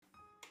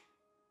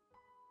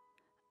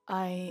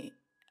I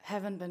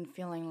haven't been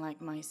feeling like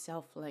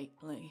myself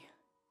lately.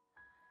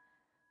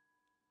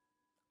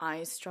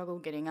 I struggle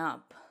getting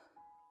up.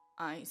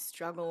 I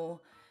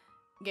struggle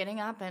getting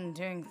up and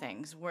doing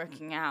things,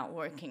 working out,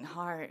 working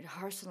hard,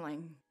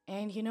 hustling.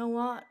 And you know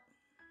what?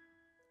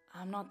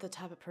 I'm not the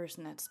type of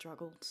person that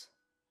struggles.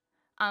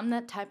 I'm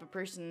that type of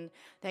person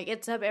that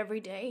gets up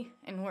every day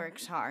and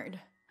works hard.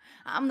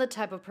 I'm the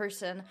type of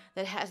person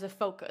that has a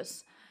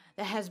focus,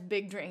 that has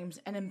big dreams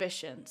and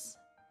ambitions.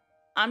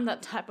 I'm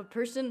that type of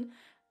person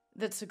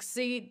that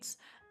succeeds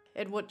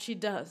at what she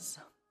does.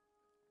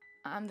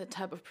 I'm the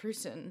type of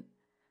person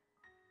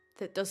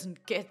that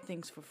doesn't get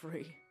things for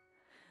free,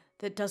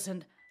 that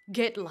doesn't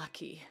get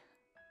lucky.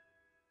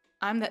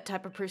 I'm that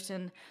type of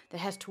person that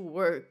has to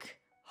work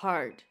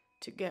hard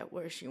to get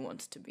where she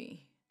wants to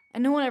be.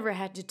 And no one ever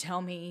had to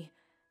tell me,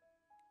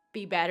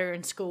 be better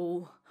in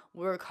school,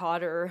 work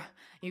harder,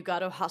 you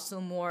gotta hustle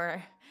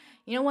more.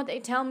 You know what they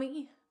tell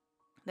me?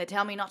 They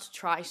tell me not to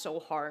try so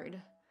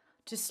hard,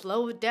 to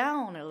slow it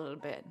down a little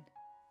bit.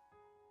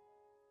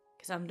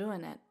 Because I'm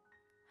doing it.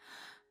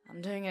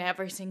 I'm doing it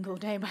every single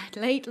day, but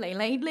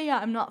lately,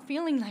 I'm not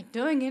feeling like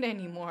doing it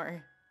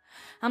anymore.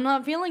 I'm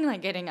not feeling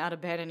like getting out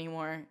of bed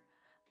anymore.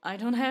 I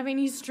don't have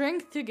any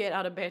strength to get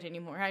out of bed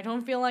anymore. I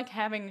don't feel like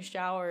having a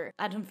shower.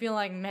 I don't feel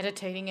like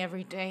meditating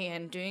every day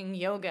and doing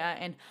yoga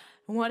and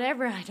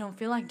whatever. I don't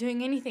feel like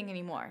doing anything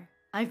anymore.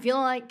 I feel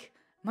like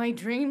my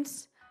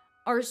dreams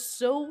are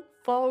so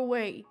far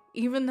away,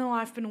 even though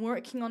I've been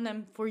working on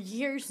them for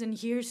years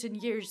and years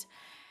and years.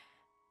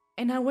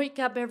 And I wake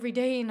up every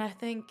day and I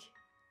think,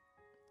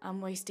 I'm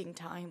wasting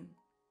time.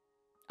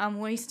 I'm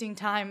wasting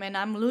time and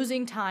I'm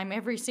losing time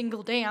every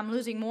single day. I'm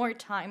losing more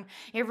time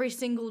every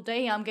single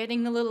day. I'm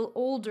getting a little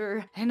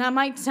older and I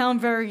might sound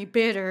very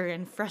bitter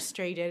and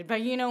frustrated, but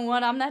you know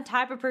what? I'm that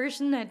type of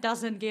person that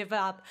doesn't give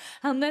up.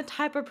 I'm that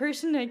type of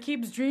person that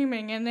keeps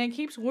dreaming and that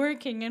keeps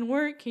working and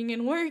working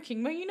and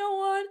working. But you know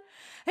what?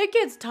 It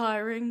gets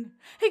tiring.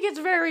 It gets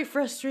very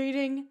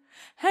frustrating.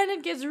 And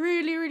it gets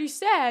really, really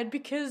sad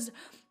because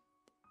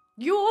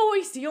you're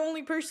always the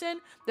only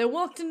person that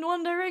walked in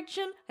one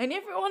direction and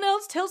everyone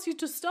else tells you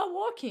to stop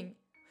walking.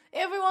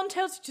 Everyone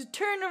tells you to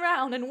turn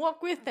around and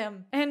walk with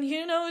them. And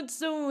you know, it's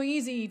so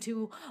easy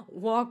to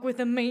walk with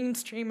the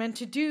mainstream and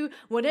to do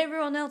what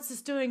everyone else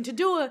is doing, to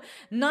do a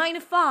 9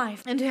 to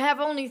 5 and to have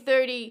only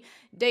 30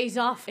 days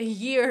off a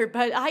year.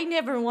 But I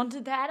never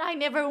wanted that. I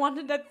never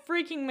wanted that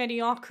freaking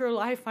mediocre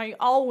life. I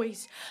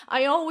always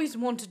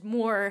wanted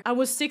more. I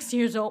was 6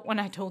 years old when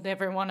I told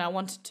everyone I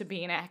wanted to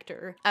be an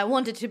actor. I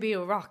wanted to be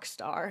a rock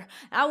star.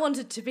 I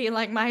wanted to be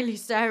like Miley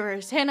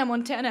Cyrus. Hannah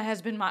Montana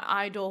has been my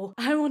idol.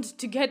 I wanted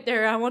to get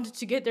there. I wanted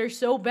to get there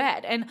so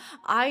bad. And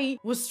I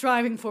was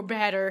striving for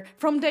better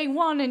from day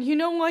one. And you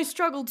know, I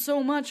struggled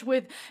so much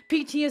with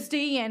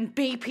PTSD and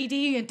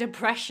BPD and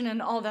depression and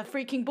all that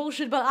freaking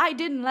bullshit. But I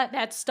didn't let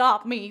that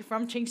stop me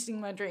from chasing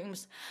my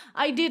dreams.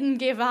 I didn't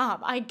give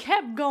up. I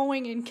kept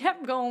going and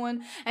kept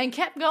going and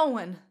kept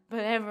going.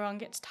 But everyone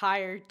gets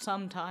tired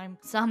sometime,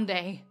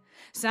 someday,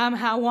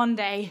 somehow, one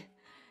day.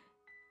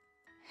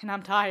 And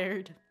I'm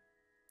tired.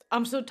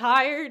 I'm so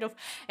tired of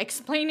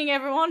explaining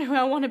everyone who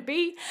I want to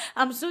be.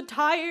 I'm so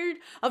tired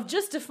of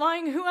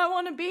justifying who I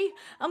want to be.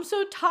 I'm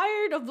so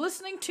tired of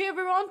listening to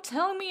everyone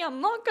telling me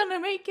I'm not gonna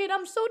make it.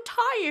 I'm so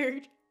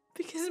tired.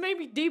 Because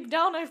maybe deep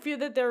down I feel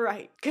that they're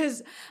right.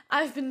 Because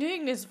I've been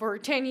doing this for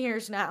 10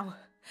 years now.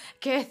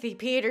 Kathy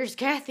Peters,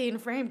 Kathy in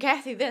frame,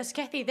 Kathy this,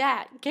 Kathy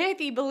that.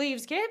 Kathy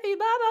believes, Kathy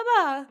blah blah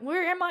blah.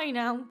 Where am I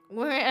now?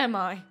 Where am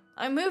I?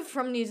 I moved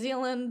from New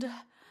Zealand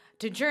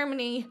to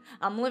Germany.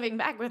 I'm living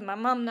back with my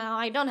mom now.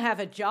 I don't have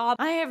a job.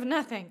 I have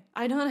nothing.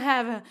 I don't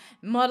have a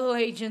model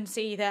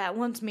agency that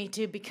wants me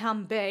to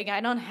become big. I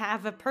don't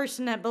have a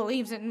person that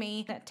believes in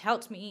me, that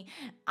tells me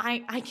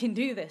I can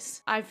do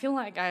this. I feel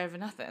like I have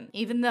nothing,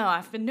 even though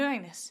I've been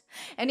doing this.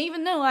 And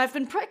even though I've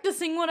been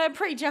practicing what I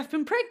preach, I've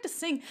been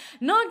practicing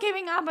not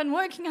giving up and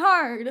working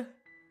hard.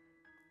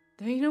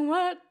 Then you know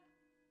what?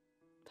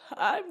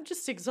 I'm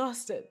just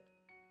exhausted.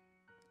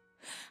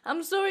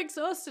 I'm so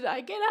exhausted.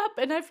 I get up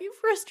and I feel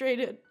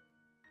frustrated.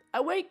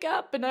 I wake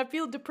up and I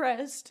feel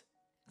depressed.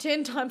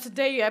 10 times a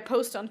day I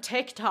post on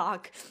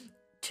TikTok.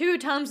 2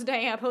 times a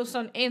day I post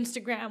on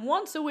Instagram.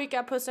 Once a week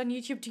I post on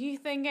YouTube. Do you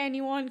think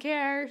anyone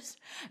cares?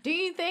 Do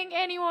you think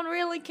anyone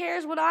really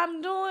cares what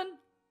I'm doing?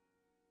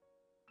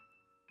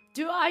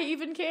 Do I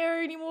even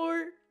care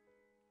anymore?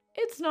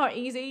 It's not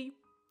easy.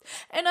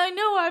 And I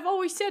know I've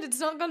always said it's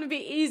not gonna be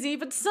easy,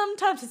 but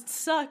sometimes it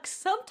sucks.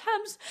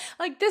 Sometimes,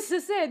 like, this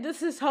is it.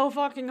 This is how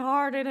fucking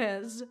hard it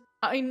is.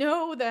 I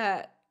know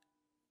that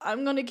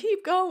I'm gonna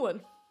keep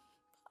going.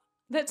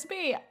 That's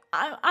me.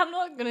 I'm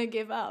not gonna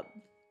give up.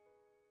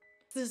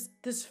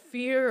 This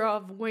fear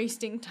of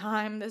wasting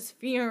time, this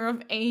fear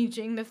of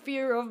aging, the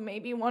fear of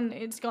maybe one day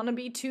it's gonna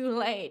be too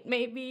late.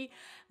 Maybe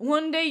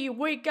one day you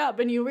wake up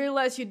and you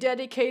realize you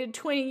dedicated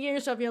 20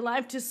 years of your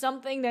life to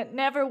something that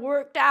never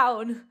worked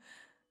out.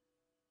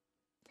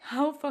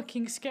 How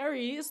fucking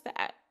scary is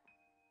that?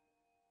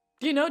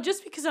 You know,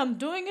 just because I'm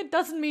doing it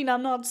doesn't mean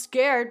I'm not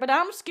scared, but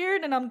I'm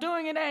scared and I'm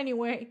doing it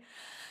anyway.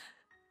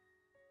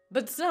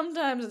 But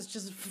sometimes it's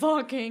just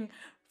fucking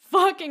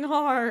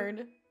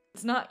hard.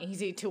 It's not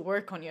easy to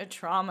work on your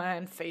trauma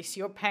and face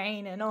your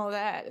pain and all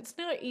that. It's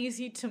not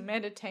easy to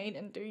meditate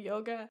and do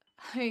yoga.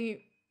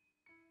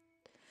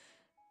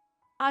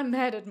 I'm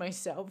mad at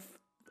myself.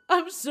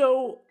 I'm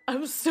so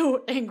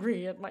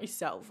angry at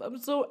myself. I'm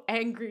so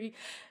angry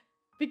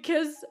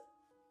because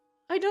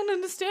I don't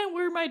understand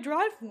where my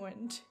drive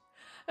went.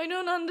 I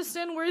don't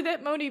understand where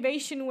that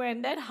motivation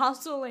went, that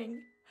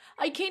hustling.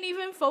 I can't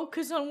even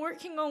focus on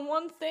working on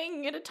one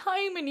thing at a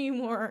time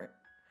anymore.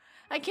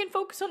 I can't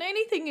focus on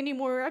anything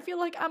anymore. I feel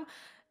like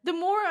the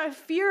more I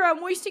fear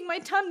I'm wasting my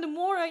time, the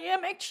more I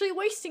am actually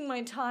wasting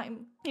my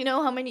time. You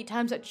know how many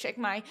times I check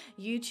my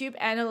YouTube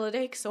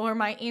analytics or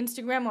my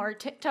Instagram or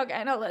TikTok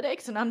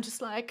analytics and I'm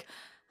just like,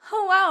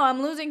 oh wow,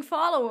 I'm losing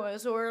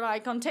followers. Or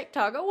like on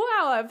TikTok, oh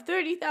wow, I have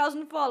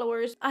 30,000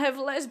 followers. I have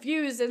less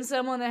views than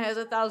someone that has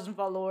 1,000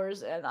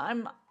 followers and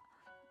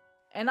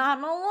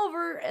I'm all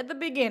over at the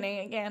beginning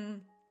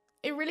again.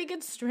 It really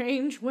gets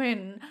strange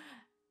when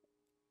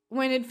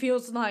it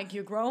feels like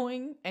you're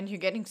growing and you're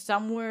getting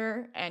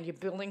somewhere and you're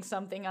building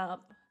something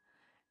up.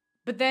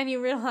 But then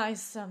you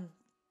realize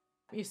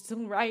you're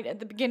still right at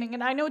the beginning.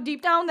 And I know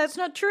deep down that's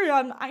not true.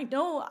 I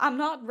know I'm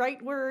not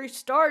right where I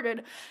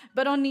started.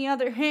 But on the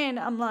other hand,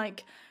 I'm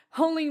like,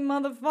 holy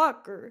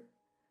motherfucker.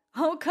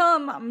 How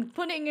come I'm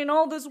putting in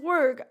all this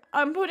work?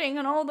 And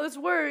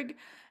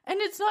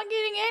it's not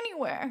getting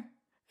anywhere.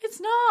 It's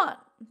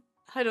not.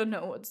 I don't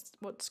know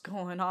what's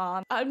going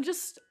on. I'm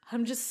just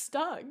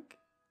stuck.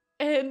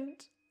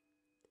 And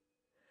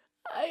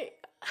I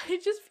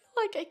just feel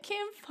like I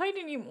can't fight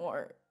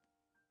anymore.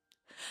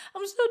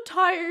 I'm so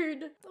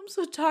tired. I'm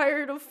so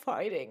tired of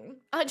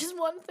fighting. I just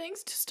want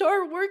things to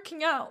start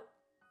working out.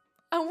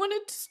 I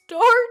wanted to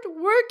start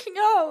working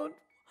out.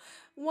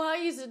 Why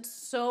is it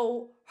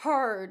so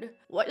hard?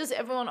 Why does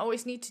everyone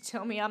always need to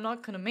tell me I'm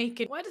not gonna make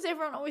it? Why does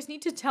everyone always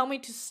need to tell me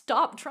to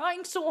stop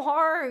trying so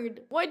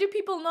hard? Why do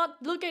people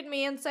not look at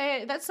me and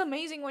say, that's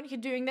amazing what you're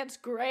doing, that's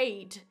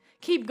great.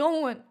 Keep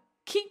going.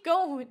 Keep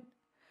going.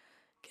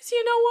 Because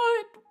you know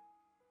what?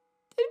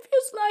 It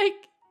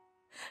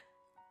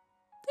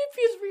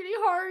feels really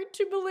hard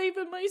to believe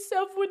in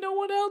myself when no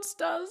one else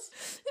does.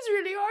 It's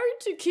really hard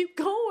to keep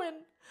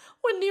going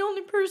when the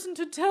only person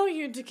to tell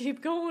you to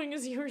keep going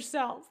is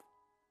yourself.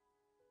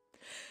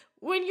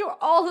 When you're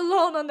all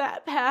alone on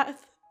that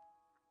path.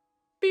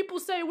 People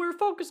say where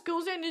focus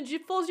goes, energy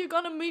flows, you're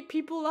gonna meet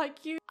people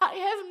like you. I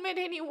haven't met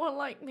anyone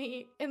like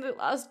me in the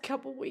last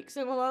couple weeks,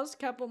 in the last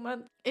couple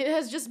months. It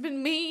has just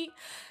been me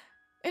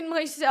and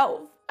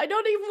myself. I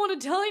don't even want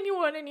to tell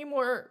anyone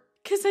anymore.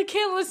 Because I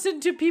can't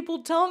listen to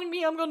people telling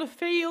me I'm gonna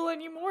fail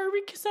anymore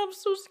because I'm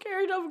so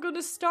scared I'm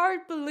gonna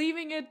start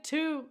believing it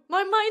too.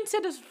 My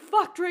mindset is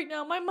fucked right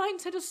now. My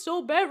mindset is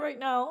so bad right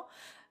now.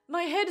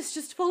 My head is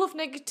just full of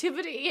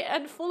negativity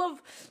and full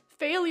of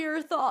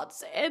failure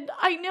thoughts, and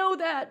I know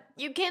that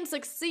you can't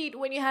succeed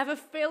when you have a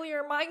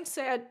failure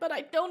mindset, but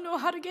I don't know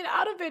how to get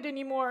out of it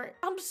anymore.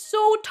 I'm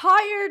so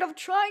tired of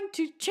trying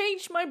to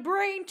change my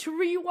brain, to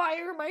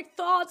rewire my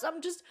thoughts. I'm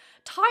just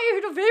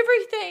tired of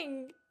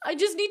everything. I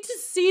just need to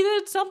see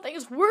that something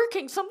is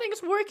working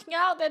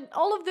out, that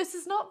all of this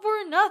is not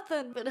for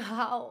nothing. But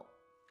how?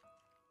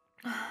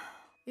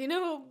 You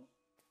know,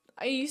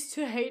 I used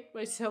to hate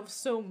myself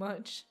so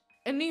much,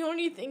 and the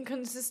only thing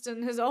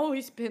consistent has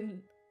always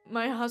been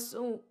my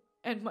hustle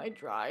and my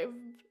drive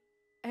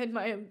and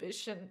my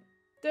ambition.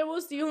 That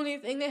was the only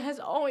thing that has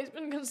always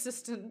been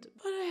consistent.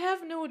 But I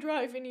have no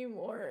drive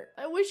anymore.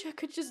 I wish I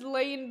could just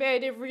lay in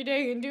bed every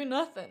day and do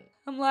nothing.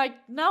 I'm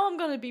like, now I'm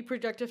gonna be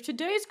productive.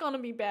 Today's gonna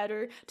be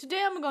better.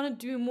 Today I'm gonna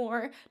do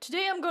more.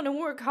 Today I'm gonna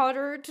work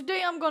harder.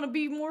 Today I'm gonna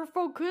be more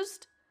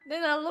focused.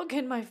 Then I look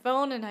at my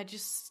phone and I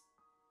just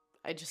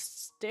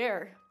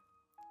stare.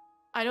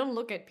 I don't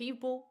look at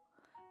people.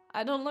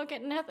 I don't look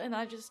at nothing.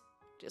 I just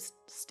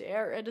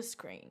stare at a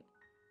screen.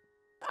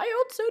 I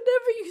also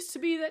never used to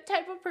be that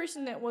type of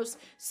person that was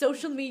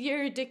social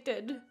media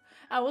addicted.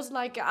 I was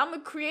like, I'm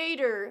a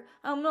creator,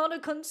 I'm not a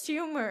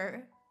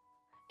consumer.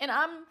 And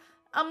I'm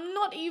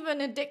not even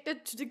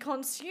addicted to the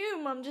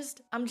consume, I'm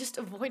just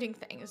avoiding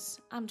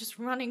things. I'm just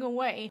running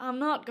away. I'm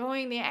not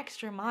going the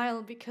extra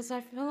mile because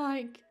I feel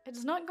like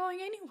it's not going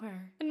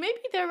anywhere. And maybe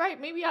they're right,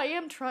 maybe I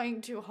am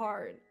trying too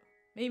hard.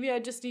 Maybe I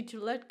just need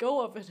to let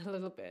go of it a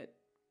little bit.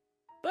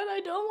 But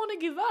I don't want to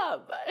give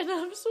up, and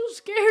I'm so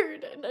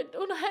scared, and I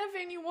don't have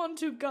anyone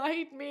to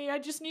guide me. I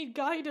just need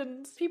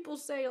guidance. People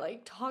say,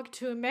 like, talk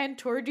to a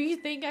mentor. Do you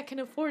think I can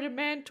afford a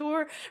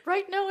mentor?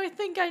 Right now, I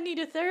think I need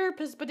a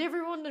therapist, but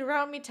everyone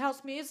around me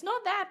tells me it's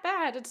not that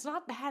bad. It's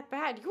not that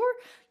bad.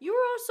 You're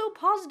all so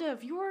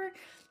positive. You're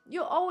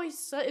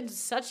always in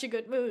such a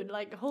good mood.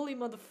 Like, holy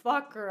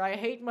motherfucker, I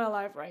hate my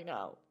life right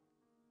now.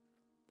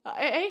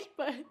 I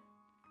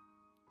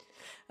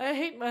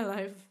hate my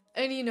life.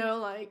 And you know,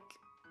 like,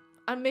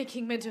 I'm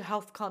making mental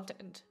health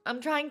content.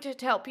 I'm trying to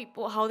tell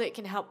people how they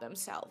can help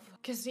themselves.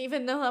 Because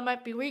even though I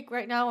might be weak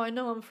right now, I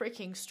know I'm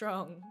freaking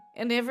strong.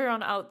 And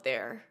everyone out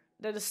there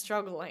that is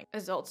struggling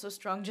is also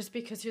strong. Just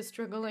because you're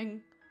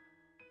struggling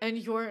and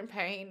you're in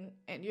pain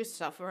and you're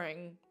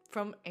suffering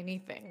from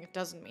anything, it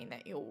doesn't mean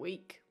that you're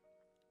weak.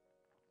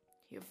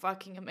 You're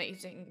fucking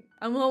amazing.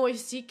 I'm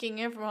always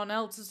seeking everyone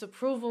else's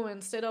approval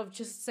instead of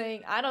just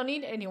saying, I don't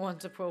need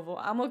anyone's approval.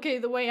 I'm okay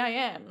the way I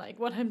am. Like,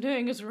 what I'm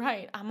doing is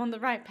right. I'm on the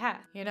right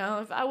path. You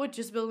know, if I would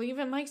just believe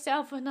in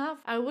myself enough,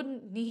 I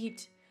wouldn't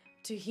need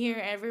to hear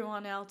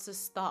everyone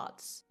else's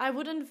thoughts. I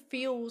wouldn't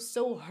feel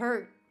so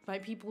hurt by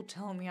people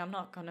telling me I'm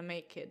not gonna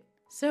make it.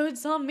 So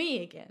it's on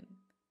me again.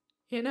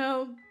 You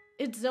know,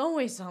 it's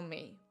always on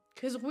me.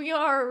 Because we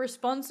are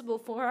responsible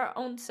for our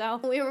own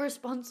self. We are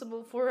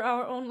responsible for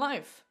our own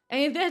life.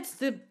 And that's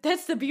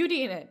the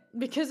beauty in it,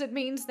 because it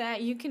means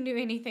that you can do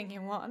anything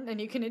you want, and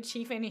you can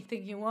achieve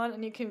anything you want,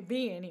 and you can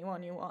be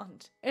anyone you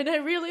want. And I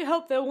really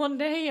hope that one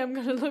day I'm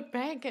gonna look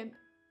back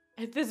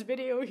at this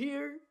video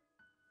here,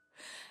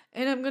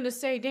 and I'm gonna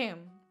say,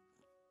 damn,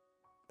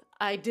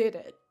 I did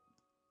it.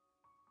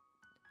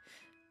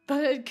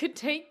 But it could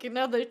take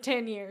another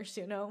 10 years,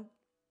 you know,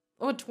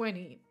 or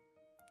 20,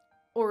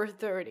 or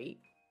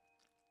 30.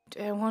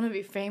 Do I want to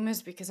be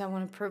famous because I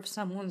want to prove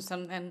someone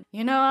something?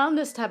 You know, I'm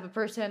this type of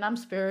person. I'm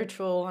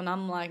spiritual, and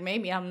I'm like,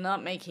 maybe I'm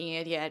not making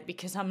it yet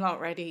because I'm not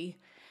ready.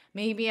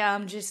 Maybe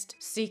I'm just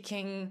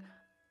seeking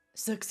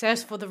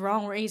success for the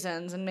wrong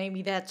reasons, and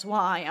maybe that's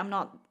why I'm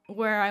not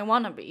where I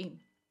want to be.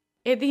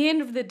 At the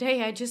end of the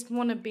day, I just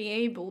want to be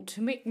able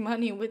to make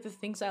money with the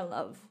things I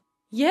love.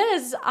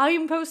 Yes, I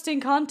am posting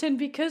content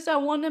because I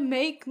want to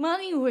make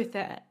money with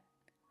that.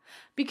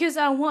 Because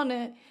I want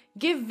to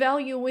give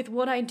value with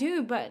what I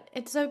do, but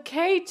it's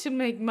okay to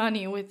make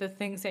money with the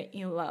things that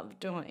you love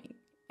doing.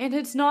 And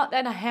it's not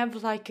that I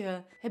have like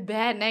a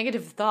bad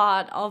negative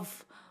thought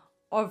of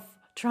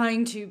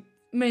trying to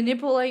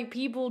manipulate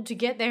people to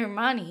get their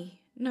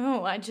money.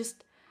 No, I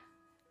just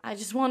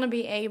want to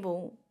be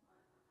able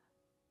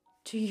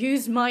to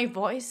use my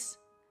voice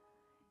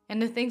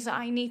and the things that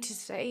I need to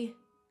say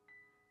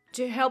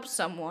to help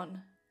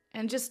someone.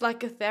 And just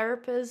like a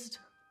therapist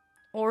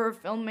or a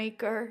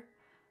filmmaker,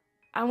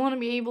 I want to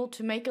be able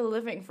to make a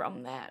living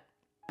from that.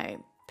 My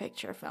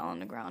picture fell on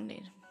the ground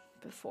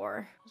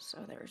before, so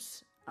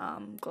there's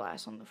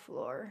glass on the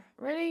floor.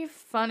 Really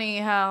funny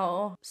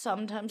how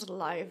sometimes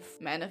life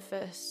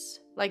manifests,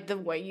 like the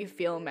way you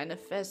feel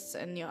manifests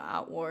in your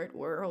outward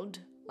world.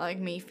 Like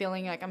me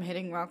feeling like I'm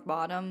hitting rock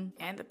bottom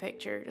and the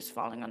picture just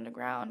falling on the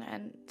ground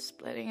and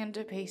splitting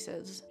into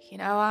pieces. You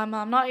know, I'm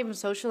not even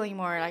social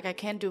anymore. Like, I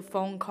can't do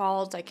phone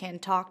calls, I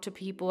can't talk to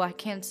people, I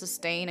can't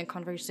sustain a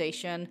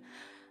conversation.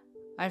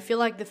 I feel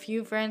like the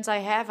few friends I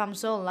have, I'm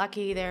so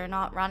lucky they're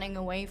not running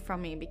away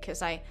from me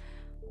because I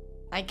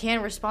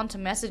can't respond to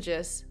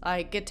messages.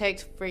 Like, it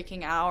takes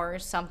freaking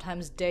hours,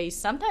 sometimes days,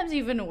 sometimes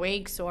even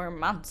weeks or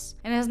months.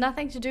 And it has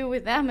nothing to do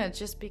with them, it's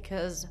just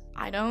because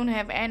I don't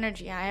have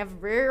energy. I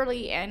have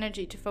rarely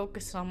energy to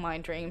focus on my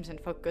dreams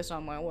and focus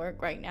on my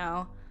work right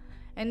now.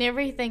 And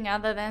everything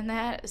other than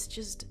that is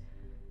just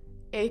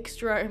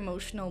extra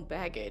emotional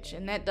baggage.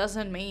 And that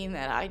doesn't mean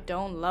that I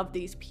don't love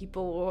these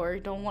people or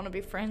don't want to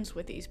be friends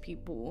with these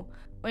people.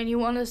 When you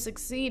want to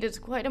succeed, it's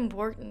quite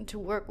important to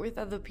work with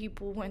other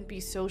people and be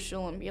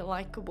social and be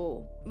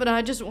likable. But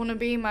I just want to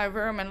be in my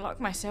room and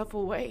lock myself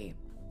away.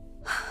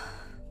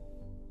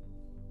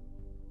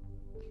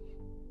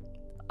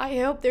 I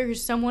hope there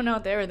is someone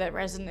out there that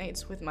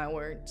resonates with my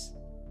words.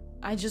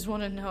 I just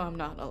want to know I'm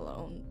not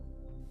alone.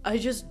 I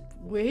just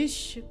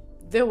wish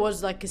there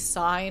was like a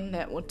sign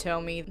that would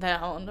tell me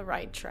that I'm on the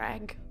right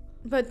track.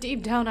 But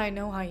deep down I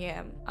know I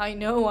am. I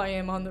know I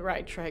am on the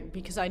right track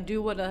because I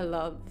do what I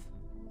love.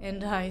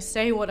 And I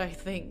say what I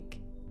think.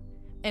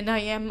 And I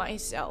am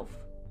myself.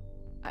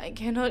 I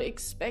cannot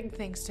expect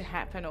things to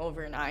happen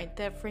overnight.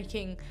 That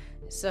freaking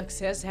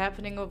success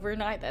happening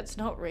overnight, that's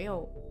not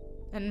real.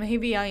 And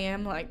maybe I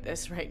am like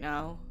this right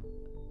now.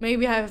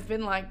 Maybe I've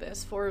been like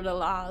this for the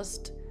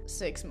last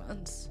 6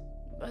 months.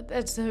 But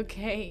that's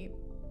okay.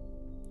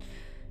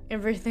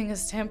 Everything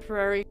is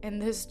temporary,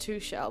 and this too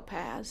shall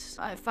pass.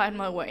 I find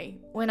my way.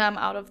 When I'm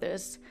out of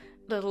this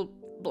little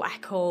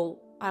black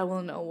hole, I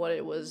will know what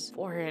it was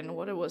for and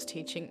what it was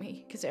teaching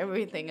me. Because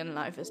everything in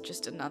life is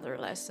just another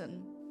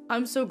lesson.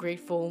 I'm so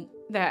grateful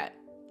that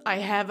I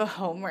have a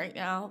home right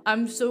now.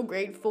 I'm so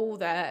grateful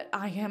that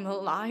I am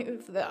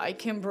alive, that I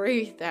can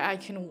breathe, that I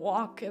can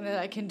walk, and that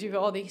I can do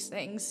all these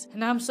things.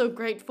 And I'm so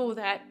grateful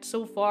that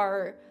so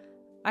far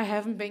I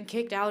haven't been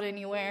kicked out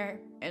anywhere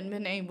and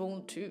been able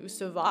to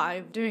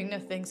survive doing the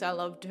things I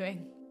love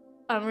doing.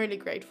 I'm really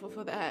grateful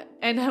for that.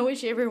 And I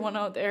wish everyone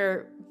out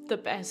there the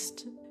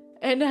best.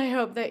 And I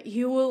hope that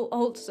you will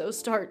also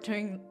start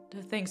doing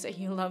the things that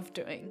you love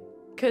doing.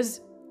 Because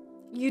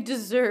you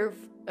deserve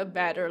a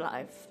better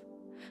life.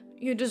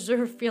 You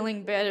deserve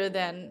feeling better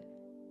than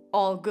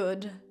all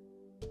good.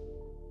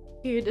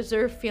 You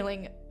deserve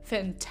feeling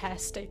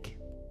fantastic.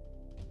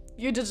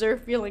 You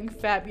deserve feeling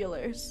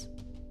fabulous.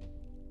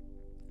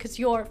 Because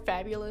you're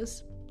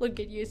fabulous. Look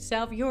at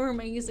yourself, you're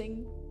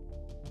amazing.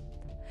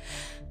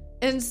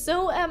 And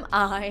so am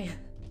I.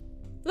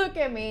 Look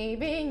at me,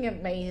 being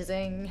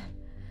amazing.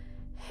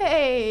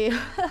 Hey.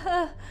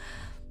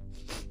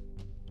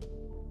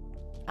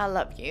 I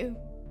love you.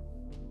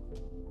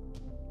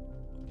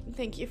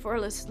 Thank you for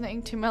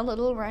listening to my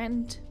little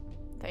rant.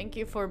 Thank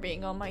you for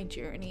being on my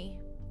journey.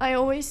 I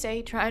always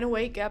say try to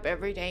wake up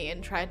every day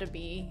and try to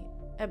be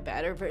a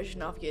better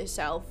version of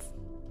yourself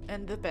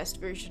and the best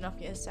version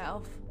of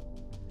yourself.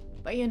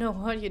 But you know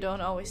what? You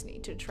don't always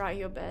need to try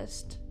your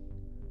best.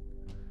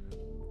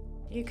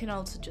 You can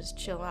also just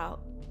chill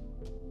out.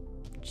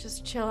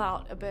 Just chill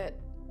out a bit.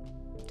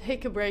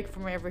 Take a break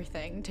from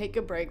everything. Take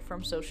a break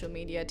from social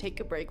media. Take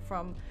a break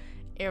from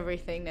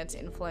everything that's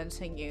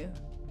influencing you.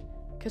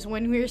 Because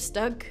when we're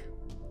stuck,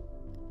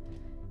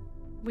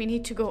 we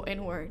need to go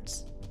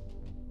inwards.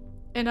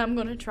 And I'm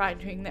gonna try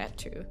doing that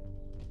too.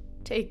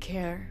 Take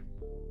care.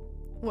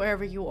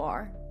 Wherever you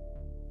are.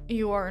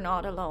 You are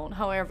not alone,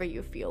 however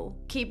you feel.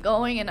 Keep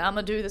going and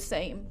I'ma do the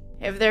same.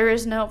 If there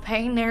is no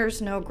pain, there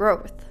is no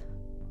growth.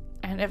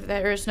 And if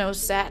there is no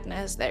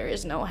sadness, there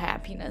is no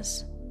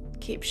happiness.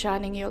 Keep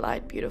shining your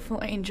light, beautiful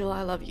angel.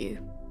 I love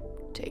you.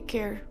 Take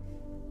care.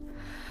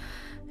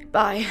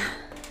 Bye.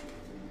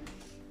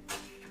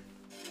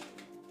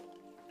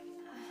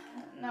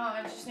 Now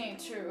I just need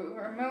to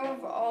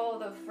remove all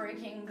the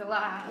freaking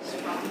glass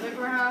from the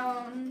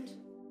ground.